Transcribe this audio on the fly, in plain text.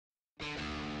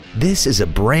This is a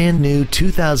brand new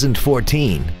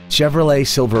 2014 Chevrolet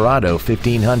Silverado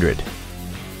 1500.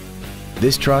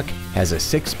 This truck has a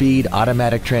 6-speed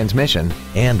automatic transmission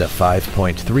and a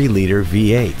 5.3-liter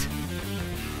V8.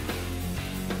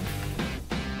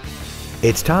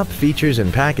 Its top features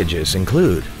and packages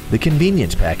include the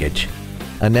convenience package,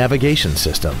 a navigation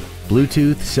system,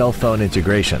 Bluetooth cell phone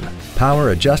integration, power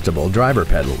adjustable driver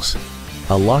pedals,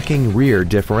 a locking rear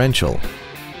differential,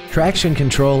 traction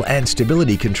control and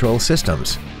stability control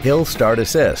systems, hill start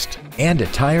assist, and a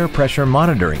tire pressure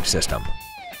monitoring system.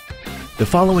 The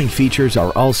following features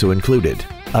are also included: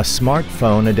 a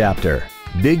smartphone adapter,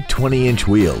 big 20-inch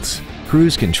wheels,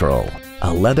 cruise control,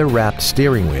 a leather-wrapped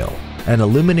steering wheel, an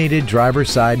illuminated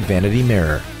driver's side vanity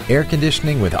mirror, air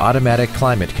conditioning with automatic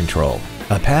climate control,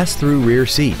 a pass-through rear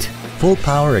seat, full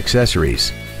power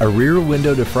accessories, a rear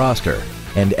window defroster,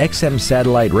 and XM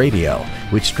satellite radio,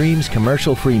 which streams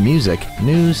commercial-free music,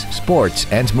 news, sports,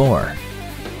 and more.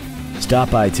 Stop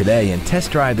by today and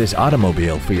test drive this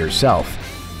automobile for yourself.